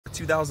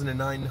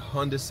2009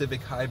 Honda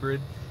Civic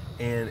Hybrid,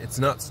 and it's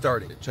not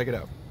starting. Check it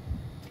out.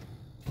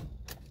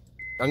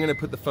 I'm gonna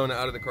put the phone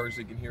out of the car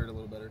so you can hear it a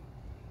little better.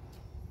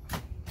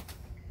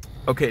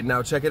 Okay,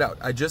 now check it out.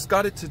 I just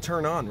got it to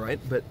turn on, right?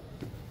 But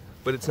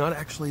it's not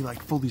actually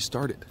like fully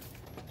started.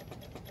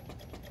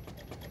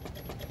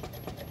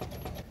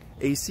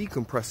 AC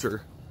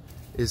compressor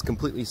is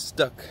completely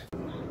stuck.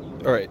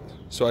 All right,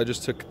 so I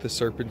just took the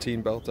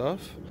serpentine belt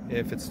off.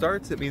 If it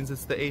starts, it means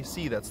it's the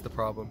AC that's the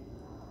problem.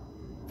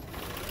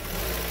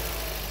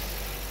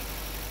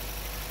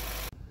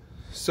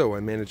 So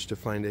I managed to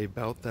find a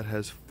belt that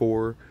has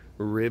 4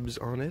 ribs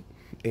on it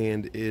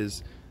and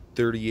is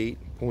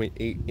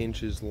 38.8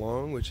 inches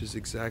long, which is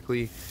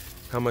exactly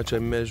how much I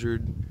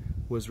measured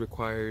was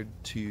required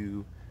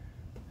to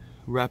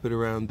wrap it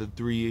around the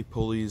 3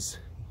 pulleys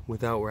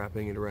without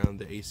wrapping it around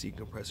the AC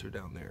compressor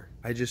down there.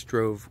 I just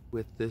drove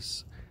with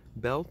this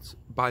belt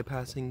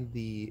bypassing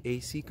the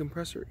AC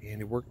compressor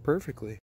and it worked perfectly.